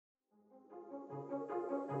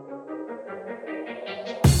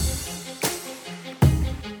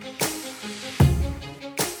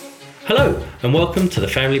Hello and welcome to the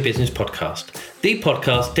Family Business Podcast, the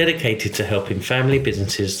podcast dedicated to helping family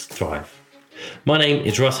businesses thrive. My name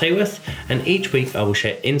is Russ Hayworth, and each week I will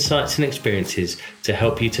share insights and experiences to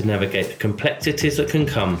help you to navigate the complexities that can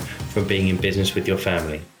come from being in business with your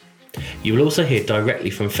family. You will also hear directly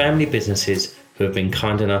from family businesses who have been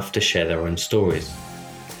kind enough to share their own stories.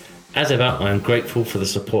 As ever, I am grateful for the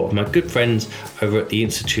support of my good friends over at the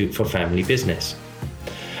Institute for Family Business.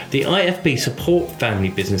 The IFB support family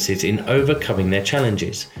businesses in overcoming their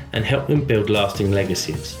challenges and help them build lasting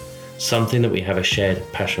legacies, something that we have a shared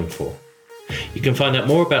passion for. You can find out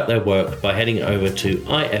more about their work by heading over to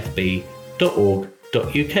ifb.org.uk.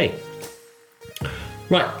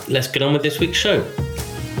 Right, let's get on with this week's show.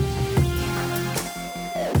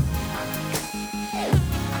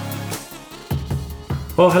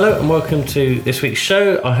 Well, hello and welcome to this week's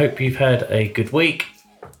show. I hope you've had a good week.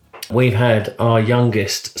 We've had our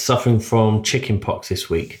youngest suffering from chickenpox this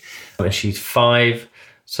week, and she's 5,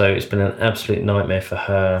 so it's been an absolute nightmare for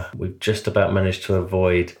her. We've just about managed to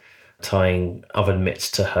avoid tying oven mitts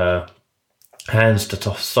to her hands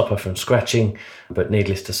to stop her from scratching, but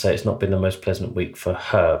needless to say, it's not been the most pleasant week for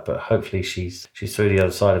her, but hopefully she's through the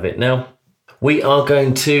other side of it now. We are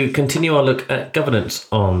going to continue our look at governance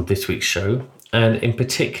on this week's show, and in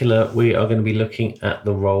particular, we are going to be looking at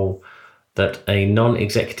the role that a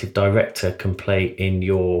non-executive director can play in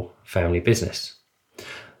your family business.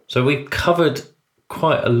 So we've covered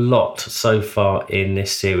quite a lot so far in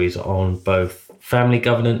this series on both family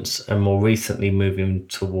governance and more recently moving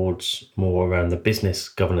towards more around the business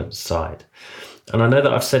governance side. And I know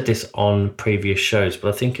that I've said this on previous shows,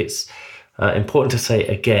 but I think it's important to say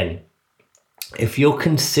again, if you're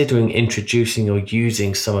considering introducing or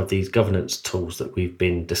using some of these governance tools that we've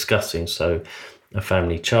been discussing, so a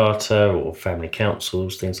family charter or family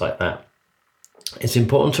councils, things like that, it's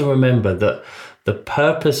important to remember that the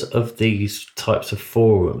purpose of these types of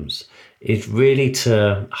forums is really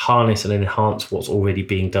to harness and enhance what's already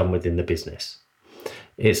being done within the business.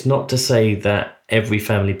 It's not to say that every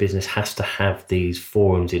family business has to have these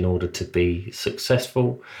forums in order to be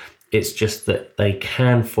successful. It's just that they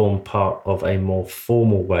can form part of a more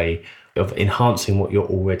formal way of enhancing what you're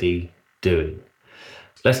already doing.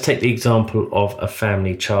 Let's take the example of a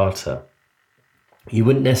family charter. You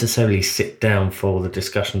wouldn't necessarily sit down for the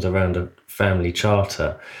discussions around a family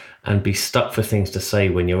charter and be stuck for things to say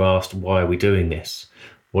when you're asked, why are we doing this?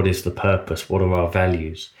 What is the purpose? What are our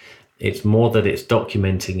values? It's more that it's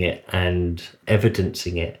documenting it and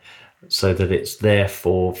evidencing it so that it's there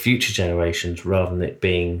for future generations rather than it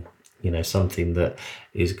being, something that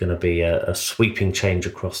is going to be a sweeping change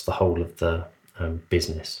across the whole of the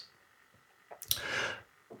business.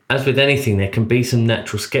 As with anything, there can be some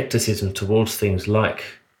natural skepticism towards things like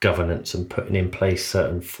governance and putting in place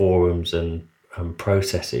certain forums and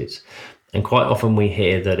processes. And quite often we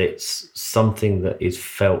hear that it's something that is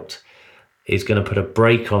felt is going to put a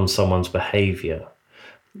brake on someone's behaviour.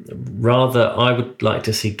 Rather, I would like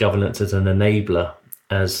to see governance as an enabler,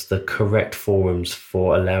 as the correct forums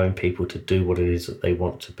for allowing people to do what it is that they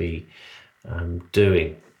want to be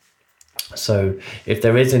doing. So if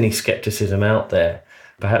there is any skepticism out there,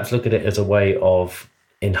 perhaps look at it as a way of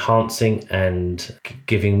enhancing and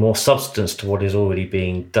giving more substance to what is already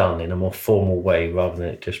being done in a more formal way rather than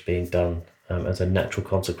it just being done as a natural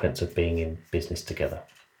consequence of being in business together.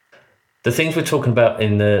 The things we're talking about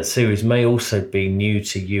in the series may also be new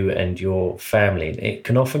to you and your family. It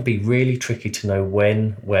can often be really tricky to know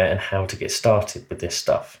when, where, and how to get started with this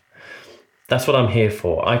stuff. That's what I'm here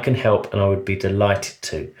for. I can help, and I would be delighted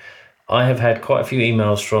to. I have had quite a few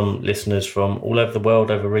emails from listeners from all over the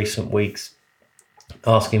world over recent weeks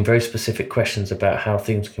asking very specific questions about how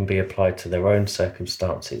things can be applied to their own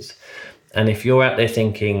circumstances. And if you're out there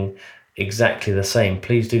thinking exactly the same,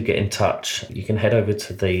 please do get in touch. You can head over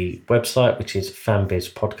to the website, which is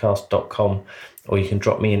fambizpodcast.com, or you can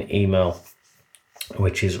drop me an email,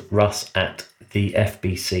 which is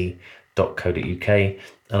russ@thefbc.co.uk, and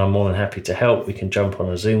I'm more than happy to help. We can jump on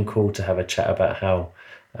a Zoom call to have a chat about how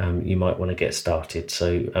you might want to get started.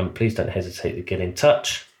 So please don't hesitate to get in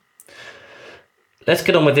touch. Let's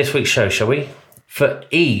get on with this week's show, shall we? For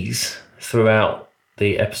ease throughout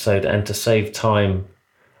the episode and to save time,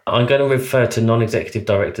 I'm going to refer to non-executive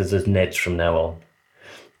directors as NEDs from now on.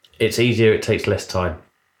 It's easier, it takes less time.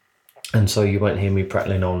 And so you won't hear me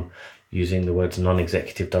prattling on using the words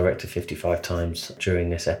non-executive director 55 times during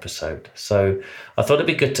this episode. So I thought it'd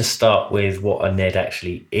be good to start with what a NED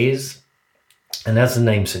actually is. And as the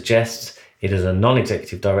name suggests, it is a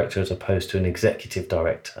non-executive director as opposed to an executive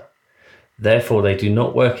director. Therefore, they do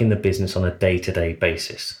not work in the business on a day-to-day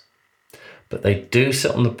basis. But they do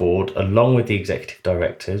sit on the board along with the executive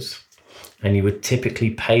directors and you would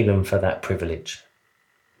typically pay them for that privilege.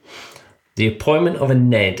 The appointment of a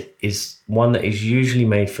NED is one that is usually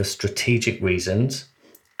made for strategic reasons,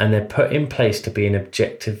 and they're put in place to be an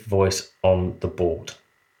objective voice on the board.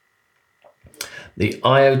 The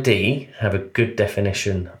IOD have a good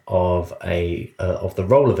definition of the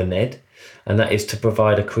role of a NED, and that is to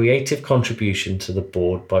provide a creative contribution to the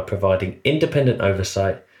board by providing independent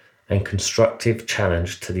oversight and constructive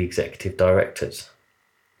challenge to the executive directors.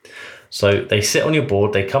 So they sit on your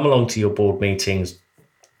board, they come along to your board meetings,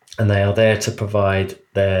 and they are there to provide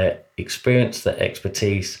their experience, their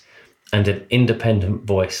expertise, and an independent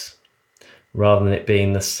voice, rather than it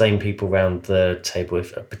being the same people around the table.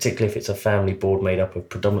 Particularly if it's a family board made up of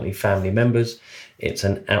predominantly family members, it's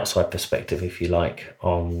an outside perspective, if you like,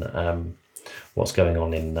 on what's going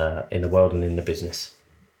on in the world and in the business.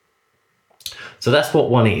 So that's what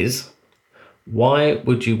one is. Why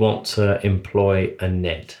would you want to employ a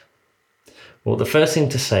NED? Well, the first thing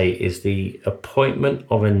to say is the appointment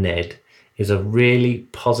of a NED is a really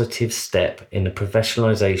positive step in the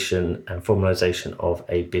professionalisation and formalisation of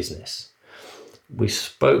a business. We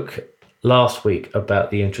spoke last week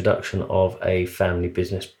about the introduction of a family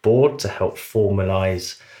business board to help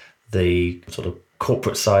formalise the sort of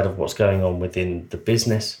corporate side of what's going on within the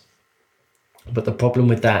business. But the problem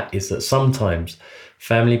with that is that sometimes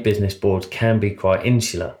family business boards can be quite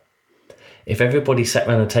insular. If everybody sat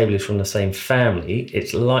around the table is from the same family,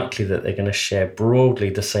 it's likely that they're going to share broadly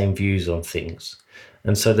the same views on things.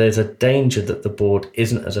 And so there's a danger that the board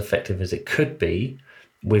isn't as effective as it could be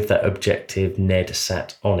with that objective NED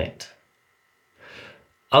sat on it.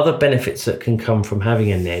 Other benefits that can come from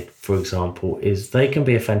having a NED, for example, is they can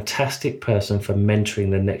be a fantastic person for mentoring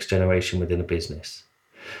the next generation within a business,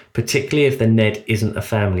 particularly if the NED isn't a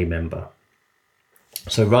family member.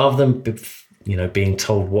 So rather than being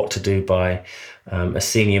told what to do by a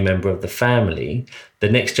senior member of the family, the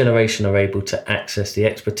next generation are able to access the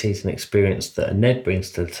expertise and experience that a NED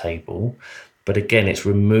brings to the table. But again, it's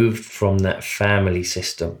removed from that family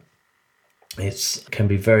system. It can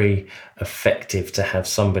be very effective to have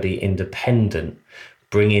somebody independent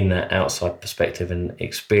bring in that outside perspective and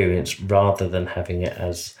experience, rather than having it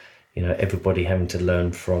as, everybody having to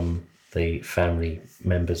learn from the family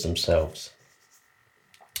members themselves.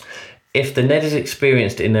 If the NED is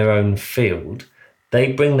experienced in their own field,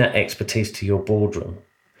 they bring that expertise to your boardroom.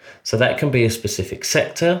 So that can be a specific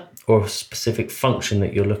sector or a specific function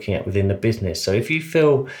that you're looking at within the business. So if you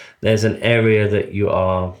feel there's an area that you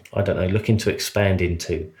are, looking to expand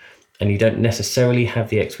into, and you don't necessarily have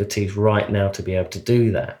the expertise right now to be able to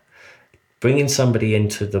do that, bringing somebody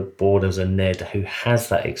into the board as a NED who has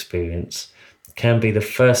that experience can be the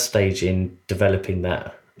first stage in developing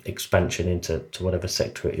that expansion into whatever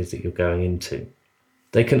sector it is that you're going into.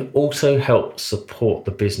 They can also help support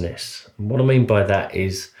the business. And what I mean by that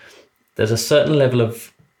is there's a certain level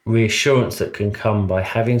of reassurance that can come by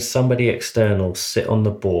having somebody external sit on the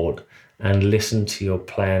board and listen to your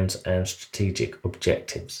plans and strategic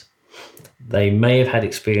objectives. They may have had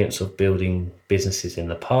experience of building businesses in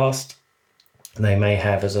the past. They may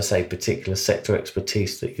have, as I say, particular sector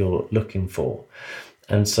expertise that you're looking for.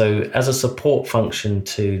 And so as a support function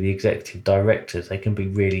to the executive directors, they can be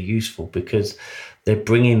really useful because they're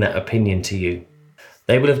bringing that opinion to you.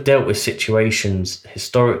 They would have dealt with situations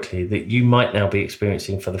historically that you might now be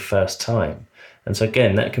experiencing for the first time. And so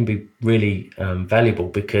again, that can be really valuable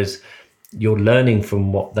because you're learning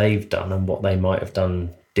from what they've done and what they might have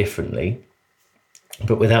done differently,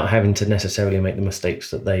 but without having to necessarily make the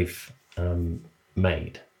mistakes that they've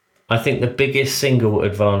made. I think the biggest single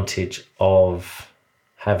advantage of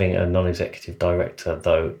having a non-executive director,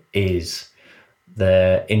 though, is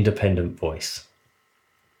their independent voice.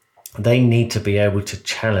 They need to be able to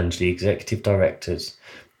challenge the executive directors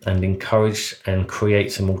and encourage and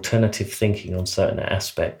create some alternative thinking on certain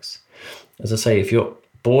aspects. As I say, if your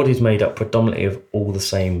board is made up predominantly of all the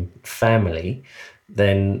same family,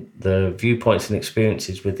 then the viewpoints and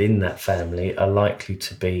experiences within that family are likely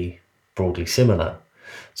to be broadly similar.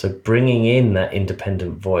 So bringing in that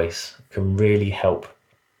independent voice can really help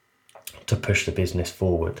to push the business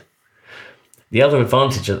forward. The other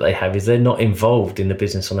advantage that they have is they're not involved in the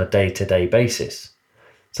business on a day-to-day basis.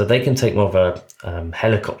 So they can take more of a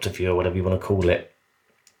helicopter view, or whatever you want to call it,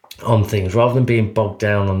 on things. Rather than being bogged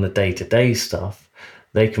down on the day-to-day stuff,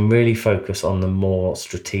 they can really focus on the more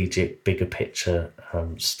strategic, bigger picture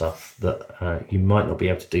stuff that you might not be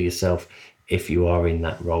able to do yourself if you are in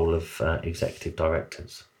that role of executive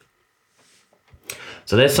directors.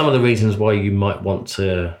 So there's some of the reasons why you might want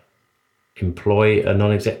to employ a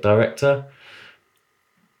non-exec director.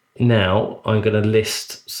 Now I'm going to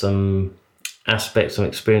list some aspects, some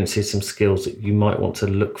experiences, some skills that you might want to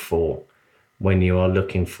look for when you are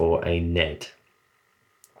looking for a NED.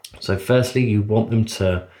 So firstly, you want them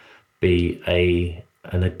to be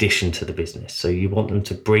an addition to the business. So you want them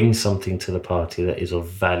to bring something to the party that is of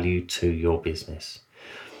value to your business.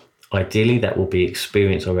 Ideally, that will be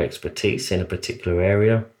experience or expertise in a particular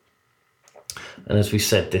area. And as we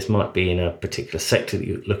said, this might be in a particular sector that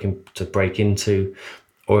you're looking to break into,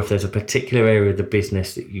 or if there's a particular area of the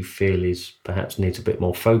business that you feel is perhaps needs a bit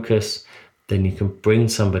more focus, then you can bring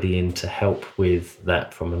somebody in to help with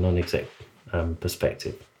that from a non-exec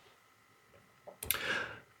perspective.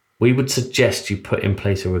 We would suggest you put in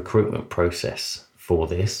place a recruitment process for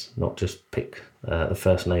this, not just pick the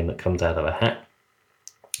first name that comes out of a hat.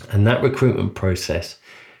 And that recruitment process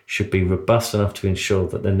should be robust enough to ensure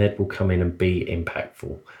that the NED will come in and be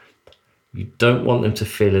impactful. You don't want them to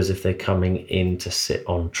feel as if they're coming in to sit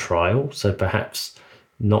on trial. So perhaps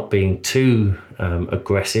not being too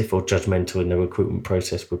aggressive or judgmental in the recruitment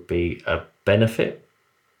process would be a benefit.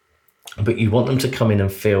 But you want them to come in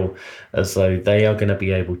and feel as though they are going to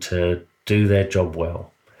be able to do their job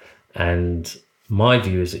well. And my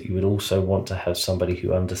view is that you would also want to have somebody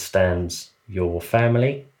who understands your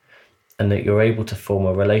family and that you're able to form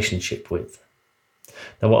a relationship with.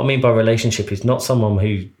 Now, what I mean by relationship is not someone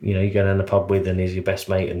who, you go down the pub with and is your best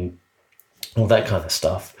mate and all that kind of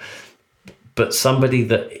stuff, but somebody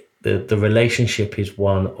that the relationship is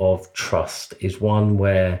one of trust, is one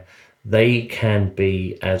where they can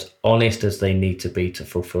be as honest as they need to be to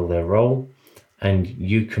fulfill their role, and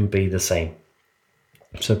you can be the same.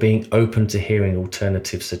 So being open to hearing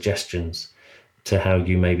alternative suggestions to how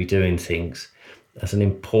you may be doing things, that's an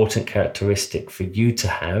important characteristic for you to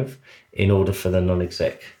have in order for the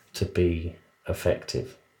non-exec to be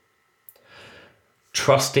effective.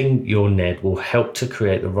 Trusting your NED will help to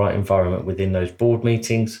create the right environment within those board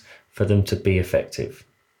meetings for them to be effective.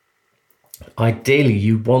 Ideally,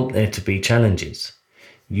 you want there to be challenges.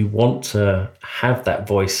 You want to have that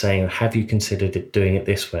voice saying, have you considered doing it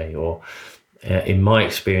this way? Or in my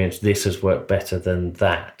experience, this has worked better than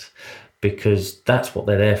that, because that's what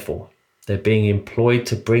they're there for. They're being employed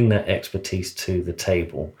to bring that expertise to the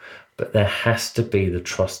table, but there has to be the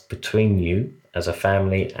trust between you as a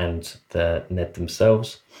family and the NED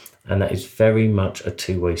themselves. And that is very much a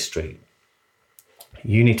two-way street.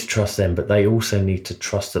 You need to trust them, but they also need to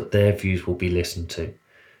trust that their views will be listened to.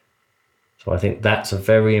 So I think that's a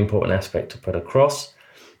very important aspect to put across,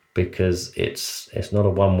 because it's not a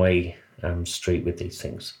one-way street with these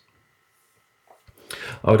things.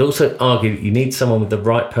 I would also argue that you need someone with the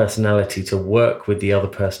right personality to work with the other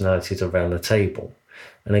personalities around the table.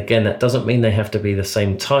 And again, that doesn't mean they have to be the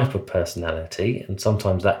same type of personality, and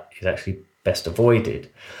sometimes that is actually best avoided.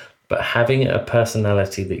 But having a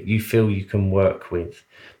personality that you feel you can work with,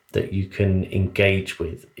 that you can engage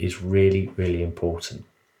with, is really, really important.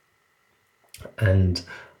 And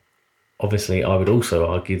obviously, I would also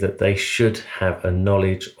argue that they should have a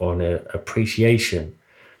knowledge or an appreciation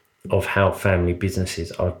of how family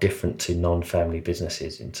businesses are different to non-family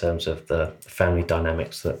businesses in terms of the family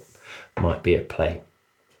dynamics that might be at play.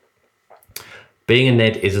 Being a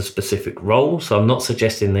NED is a specific role, so I'm not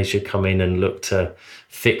suggesting they should come in and look to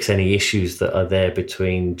fix any issues that are there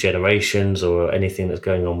between generations or anything that's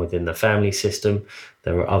going on within the family system.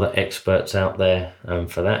 There are other experts out there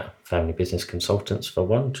for that, family business consultants for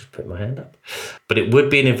one, just put my hand up. But it would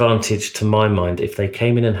be an advantage to my mind if they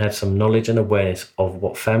came in and had some knowledge and awareness of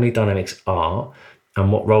what family dynamics are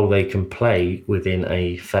and what role they can play within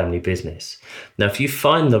a family business. Now, if you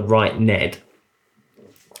find the right NED,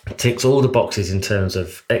 ticks all the boxes in terms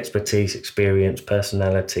of expertise, experience,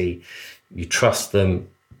 personality, you trust them,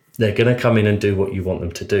 they're going to come in and do what you want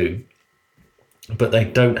them to do, but they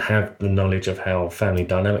don't have the knowledge of how family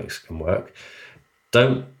dynamics can work,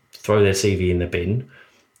 don't throw their CV in the bin.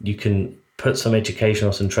 You can put some education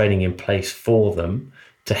or some training in place for them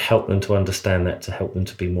to help them to understand that, to help them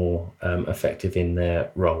to be more effective in their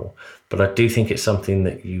role. But I do think it's something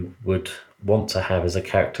that you would want to have as a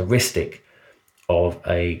characteristic of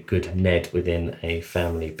a good NED within a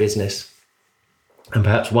family business. And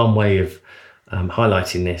perhaps one way of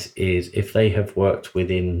highlighting this is if they have worked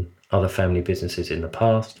within other family businesses in the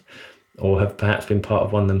past, or have perhaps been part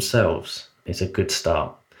of one themselves. It's a good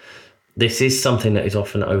start. This is something that is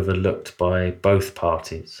often overlooked by both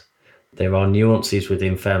parties. There are nuances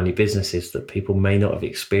within family businesses that people may not have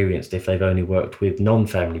experienced if they've only worked with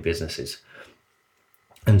non-family businesses.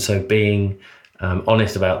 And so being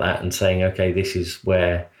honest about that and saying, okay, this is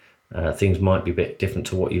where things might be a bit different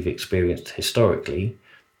to what you've experienced historically,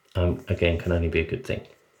 again, can only be a good thing.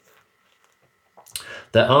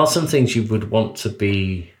 There are some things you would want to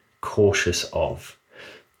be cautious of.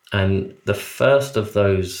 And the first of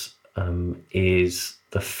those is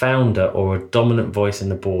the founder or a dominant voice in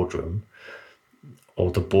the boardroom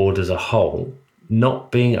or the board as a whole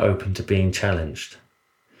not being open to being challenged.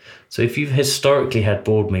 So if you've historically had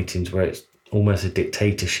board meetings where it's almost a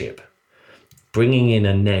dictatorship, bringing in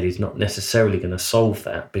a NED is not necessarily going to solve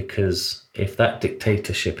that, because if that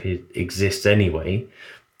dictatorship exists anyway,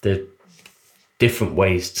 there are different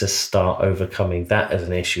ways to start overcoming that as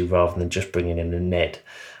an issue rather than just bringing in a NED.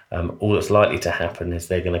 All that's likely to happen is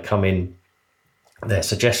they're going to come in, their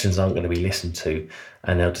suggestions aren't going to be listened to,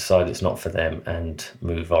 and they'll decide it's not for them and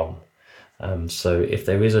move on. So if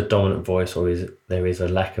there is a dominant voice or there is a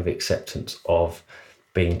lack of acceptance of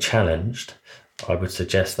being challenged, I would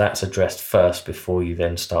suggest that's addressed first before you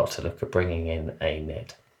then start to look at bringing in a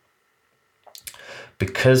NED.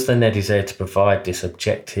 Because the NED is there to provide this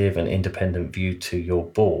objective and independent view to your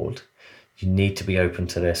board, you need to be open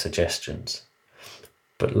to their suggestions.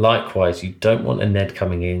 But likewise, you don't want a NED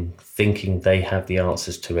coming in thinking they have the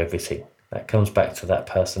answers to everything. That comes back to that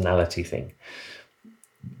personality thing.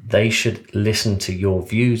 They should listen to your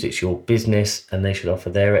views, it's your business, and they should offer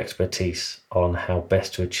their expertise on how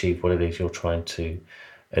best to achieve what it is you're trying to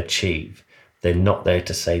achieve. They're not there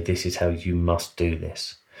to say, this is how you must do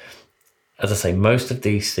this. As I say, most of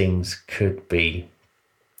these things could be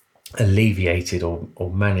alleviated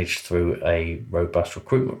or managed through a robust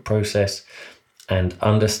recruitment process and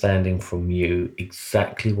understanding from you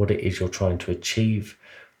exactly what it is you're trying to achieve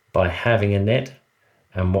by having a NED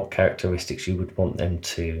and what characteristics you would want them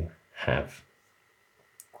to have.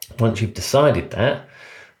 Once you've decided that,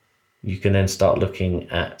 you can then start looking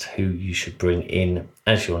at who you should bring in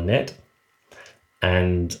as your NED.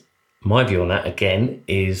 And my view on that, again,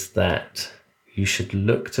 is that you should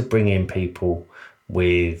look to bring in people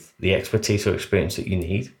with the expertise or experience that you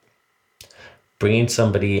need. Bringing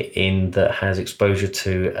somebody in that has exposure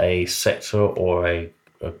to a sector or a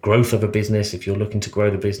growth of a business, if you're looking to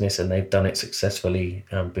grow the business and they've done it successfully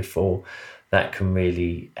before, that can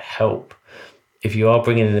really help. If you are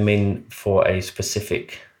bringing them in for a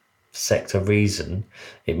specific sector reason,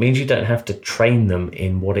 it means you don't have to train them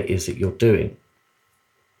in what it is that you're doing.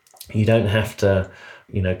 You don't have to,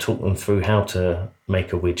 talk them through how to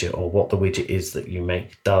make a widget or what the widget is that you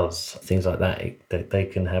make does, things like that. They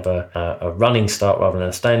can have a running start rather than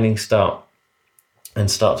a standing start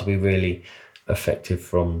and start to be really effective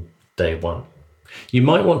from day one. You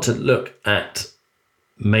might want to look at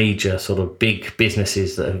major sort of big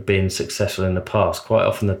businesses that have been successful in the past. Quite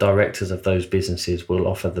often the directors of those businesses will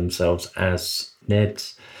offer themselves as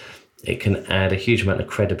NEDs. It can add a huge amount of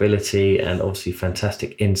credibility and obviously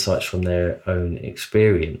fantastic insights from their own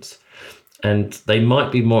experience. And they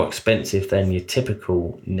might be more expensive than your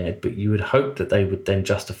typical NED, but you would hope that they would then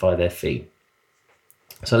justify their fee.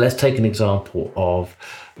 So let's take an example of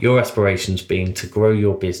your aspirations being to grow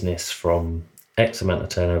your business from X amount of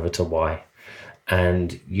turnover to Y.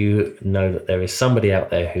 And you know that there is somebody out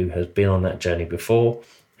there who has been on that journey before,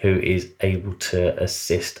 who is able to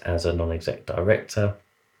assist as a non-exec director.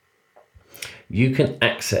 You can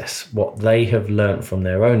access what they have learned from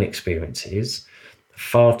their own experiences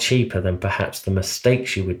far cheaper than perhaps the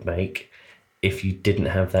mistakes you would make if you didn't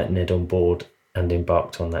have that NED on board and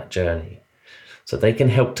embarked on that journey. So they can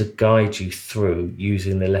help to guide you through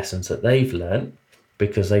using the lessons that they've learned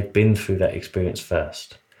because they've been through that experience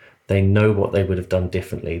first. They know what they would have done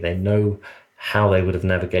differently. They know how they would have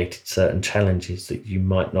navigated certain challenges that you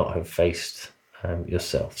might not have faced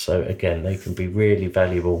yourself. So again, they can be really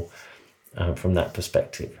valuable from that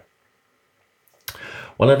perspective.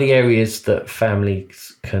 One of the areas that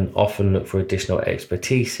families can often look for additional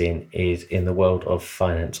expertise in is in the world of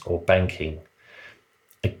finance or banking.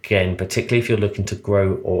 Again, particularly if you're looking to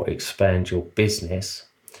grow or expand your business,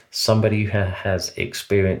 somebody who has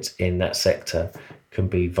experience in that sector can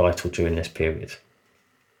be vital during this period.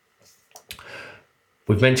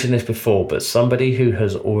 We've mentioned this before, but somebody who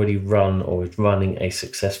has already run or is running a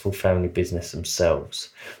successful family business themselves,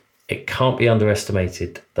 it can't be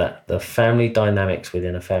underestimated that the family dynamics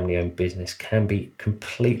within a family-owned business can be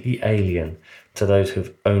completely alien to those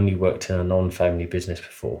who've only worked in a non-family business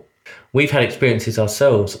before. We've had experiences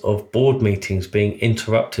ourselves of board meetings being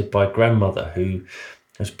interrupted by grandmother who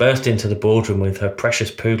has burst into the boardroom with her precious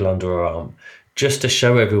poodle under her arm just to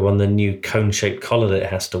show everyone the new cone-shaped collar that it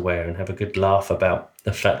has to wear and have a good laugh about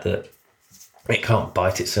the fact that it can't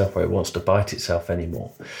bite itself or it wants to bite itself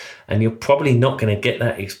anymore. And you're probably not going to get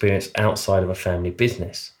that experience outside of a family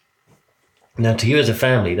business. Now, to you as a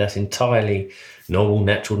family, that's entirely normal,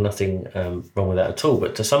 natural, nothing wrong with that at all.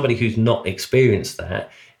 But to somebody who's not experienced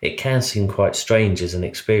that, it can seem quite strange as an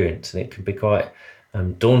experience, and it can be quite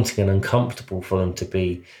daunting and uncomfortable for them to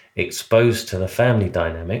be exposed to the family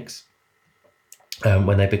dynamics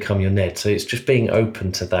when they become your Ned. So it's just being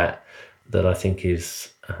open to that I think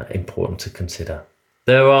is important to consider.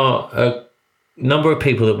 There are a number of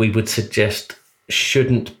people that we would suggest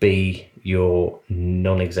shouldn't be your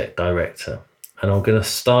non-exec director. And I'm going to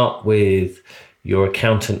start with your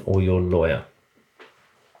accountant or your lawyer.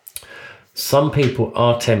 Some people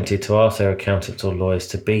are tempted to ask their accountants or lawyers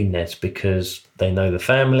to be Neds because they know the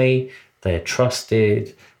family, they're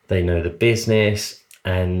trusted, they know the business,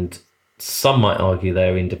 and some might argue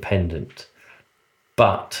they're independent.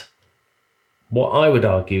 But what I would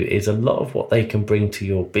argue is a lot of what they can bring to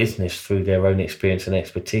your business through their own experience and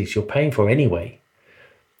expertise, you're paying for anyway.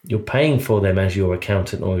 You're paying for them as your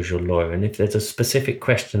accountant or as your lawyer. And if there's a specific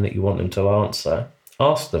question that you want them to answer,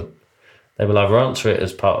 ask them. They will either answer it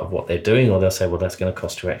as part of what they're doing, or they'll say, well, that's going to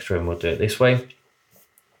cost you extra and we'll do it this way.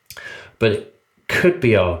 But it could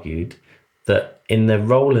be argued that in their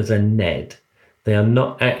role as a Ned, they are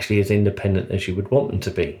not actually as independent as you would want them to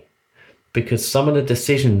be, because some of the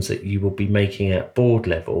decisions that you will be making at board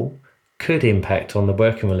level could impact on the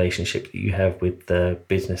working relationship that you have with the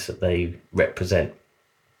business that they represent,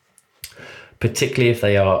 particularly if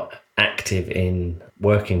they are active in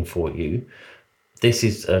working for you. This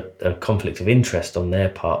is a conflict of interest on their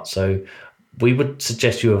part. So we would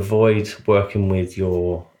suggest you avoid working with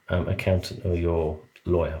your accountant or your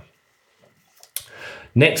lawyer.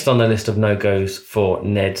 Next on the list of no-goes for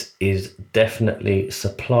Neds is definitely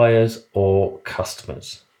suppliers or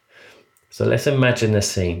customers. So let's imagine the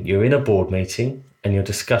scene. You're in a board meeting and you're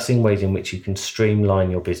discussing ways in which you can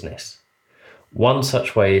streamline your business. One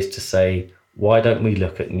such way is to say, why don't we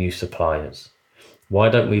look at new suppliers? Why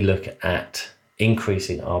don't we look at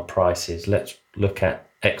increasing our prices? Let's look at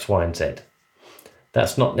X, Y, and Z.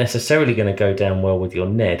 That's not necessarily going to go down well with your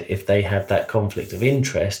Ned if they have that conflict of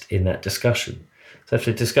interest in that discussion. So if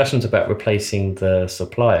the discussion's about replacing the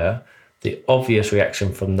supplier, the obvious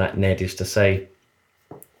reaction from that Ned is to say,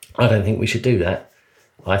 I don't think we should do that.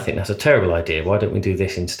 I think that's a terrible idea. Why don't we do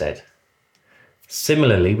this instead?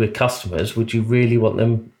 Similarly, with customers, would you really want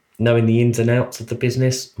them knowing the ins and outs of the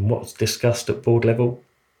business and what's discussed at board level?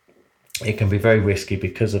 It can be very risky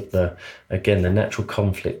because of the natural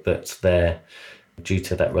conflict that's there due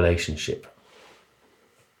to that relationship.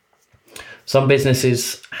 Some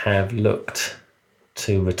businesses have looked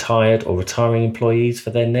to retired or retiring employees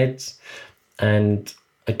for their Neds. And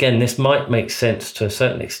again, this might make sense to a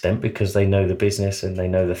certain extent because they know the business and they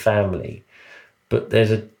know the family. But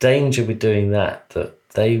there's a danger with doing that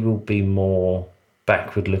they will be more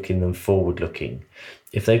backward looking than forward looking.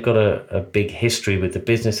 If they've got a big history with the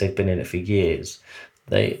business, they've been in it for years,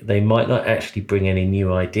 they might not actually bring any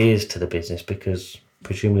new ideas to the business because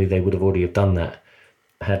presumably they would have already have done that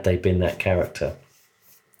had they been that character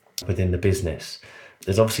within the business.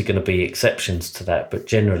 There's obviously going to be exceptions to that, but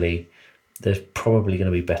generally there's probably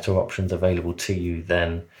going to be better options available to you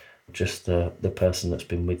than just the person that's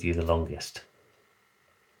been with you the longest.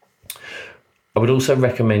 I would also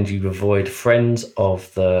recommend you avoid friends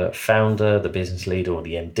of the founder, the business leader, or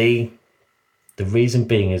the MD. The reason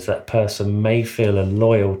being is that person may feel a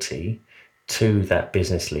loyalty to that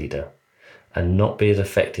business leader and not be as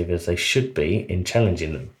effective as they should be in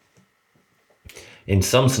challenging them. In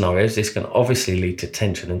some scenarios, this can obviously lead to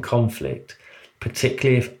tension and conflict,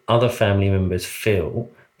 particularly if other family members feel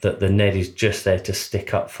that the Ned is just there to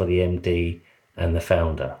stick up for the MD and the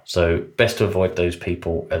founder. So best to avoid those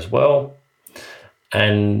people as well.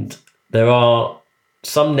 And there are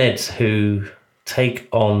some Neds who take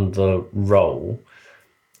on the role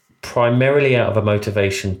primarily out of a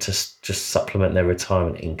motivation to just supplement their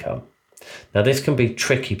retirement income. Now, this can be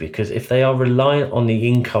tricky because if they are reliant on the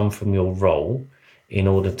income from your role in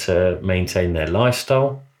order to maintain their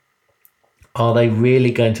lifestyle, are they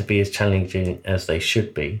really going to be as challenging as they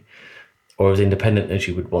should be or as independent as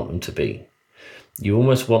you would want them to be? You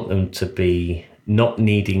almost want them to be not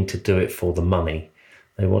needing to do it for the money.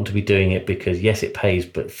 They want to be doing it because, yes, it pays,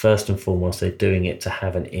 but first and foremost, they're doing it to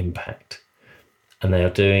have an impact. And they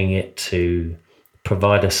are doing it to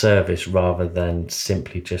provide a service rather than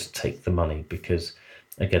simply just take the money because,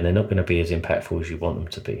 again, they're not going to be as impactful as you want them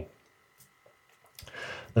to be.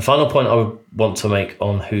 The final point I would want to make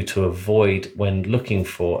on who to avoid when looking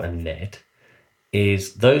for a Ned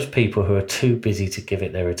is those people who are too busy to give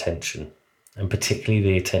it their attention, and particularly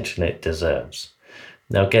the attention it deserves.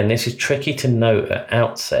 Now, again, this is tricky to note at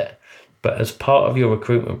outset, but as part of your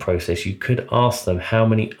recruitment process, you could ask them how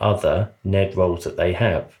many other Ned roles that they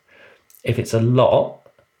have. If it's a lot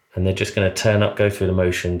and they're just going to turn up, go through the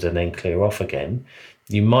motions and then clear off again,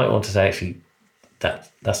 you might want to say, actually,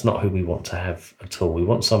 That's not who we want to have at all. We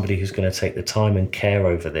want somebody who's going to take the time and care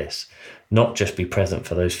over this, not just be present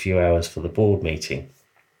for those few hours for the board meeting.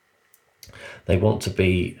 They want to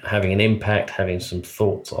be having an impact, having some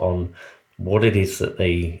thoughts on what it is that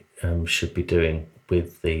they should be doing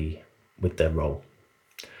with their role,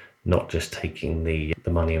 not just taking the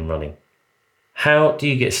money and running. How do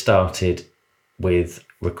you get started with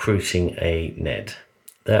recruiting a NED?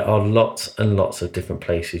 There are lots and lots of different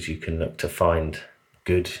places you can look to find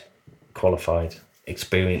good, qualified,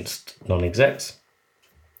 experienced non-execs.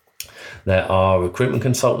 There are recruitment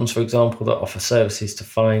consultants, for example, that offer services to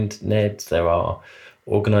find NEDs. There are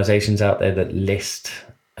organisations out there that list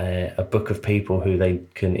a book of people who they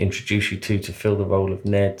can introduce you to fill the role of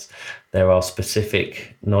NEDs. There are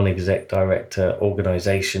specific non-exec director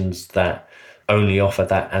organisations that only offer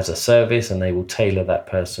that as a service, and they will tailor that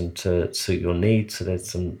person to suit your needs. So there's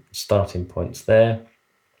some starting points there.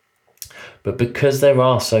 But because there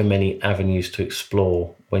are so many avenues to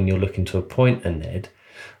explore when you're looking to appoint a NED,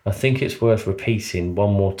 I think it's worth repeating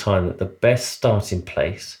one more time that the best starting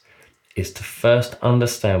place is to first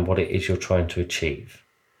understand what it is you're trying to achieve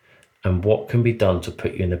and what can be done to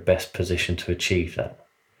put you in the best position to achieve that.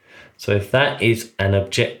 So if that is an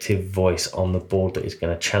objective voice on the board that is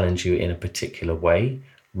going to challenge you in a particular way,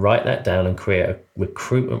 write that down and create a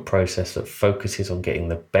recruitment process that focuses on getting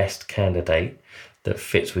the best candidate that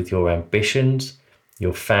fits with your ambitions,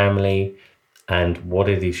 your family, and what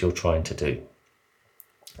it is you're trying to do.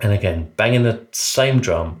 And again, banging the same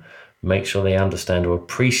drum, make sure they understand or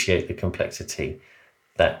appreciate the complexity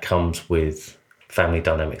that comes with family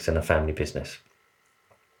dynamics in a family business.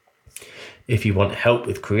 If you want help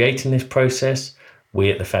with creating this process,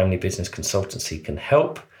 we at the Family Business Consultancy can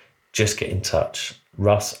help. Just get in touch,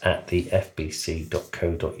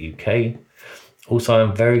 russ@thefbc.co.uk. Also,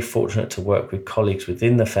 I'm very fortunate to work with colleagues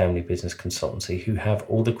within the Family Business Consultancy who have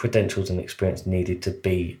all the credentials and experience needed to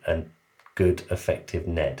be a good, effective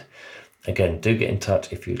NED. Again, do get in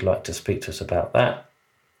touch if you'd like to speak to us about that.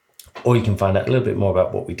 Or you can find out a little bit more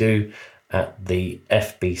about what we do at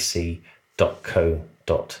thefbc.co.uk.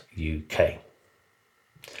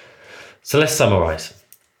 So let's summarise.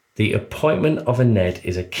 The appointment of a NED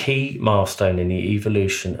is a key milestone in the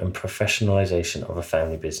evolution and professionalisation of a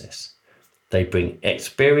family business. They bring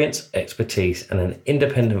experience, expertise, and an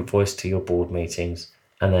independent voice to your board meetings,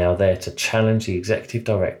 and they are there to challenge the executive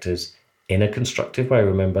directors in a constructive way,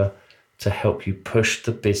 remember, to help you push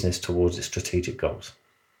the business towards its strategic goals.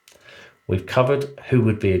 We've covered who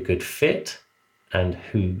would be a good fit and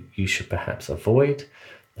who you should perhaps avoid,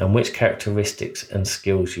 and which characteristics and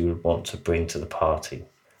skills you would want to bring to the party.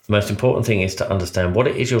 The most important thing is to understand what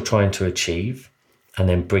it is you're trying to achieve, and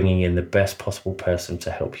then bringing in the best possible person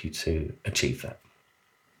to help you to achieve that.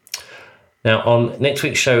 Now, on next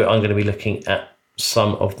week's show, I'm going to be looking at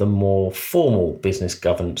some of the more formal business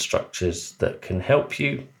governance structures that can help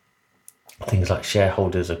you. Things like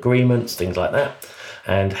shareholders agreements, things like that,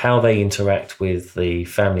 and how they interact with the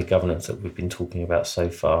family governance that we've been talking about so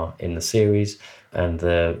far in the series, and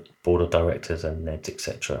the board of directors and NEDs,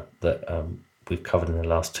 etc., that we've covered in the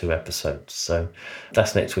last 2 episodes. So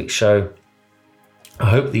that's next week's show. I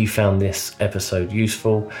hope that you found this episode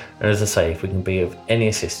useful. And as I say, if we can be of any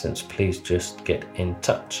assistance, please just get in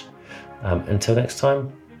touch. Until next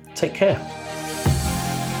time, take care.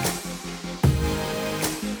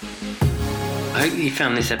 I hope that you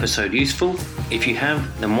found this episode useful. If you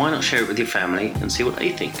have, then why not share it with your family and see what they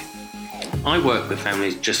think? I work with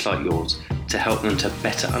families just like yours to help them to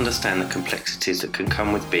better understand the complexities that can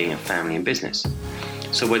come with being a family in business.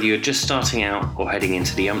 So whether you're just starting out or heading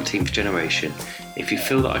into the umpteenth generation, if you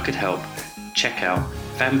feel that I could help, check out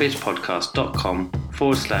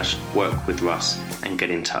fambizpodcast.com/work with Russ and get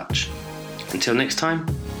in touch. Until next time,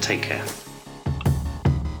 take care.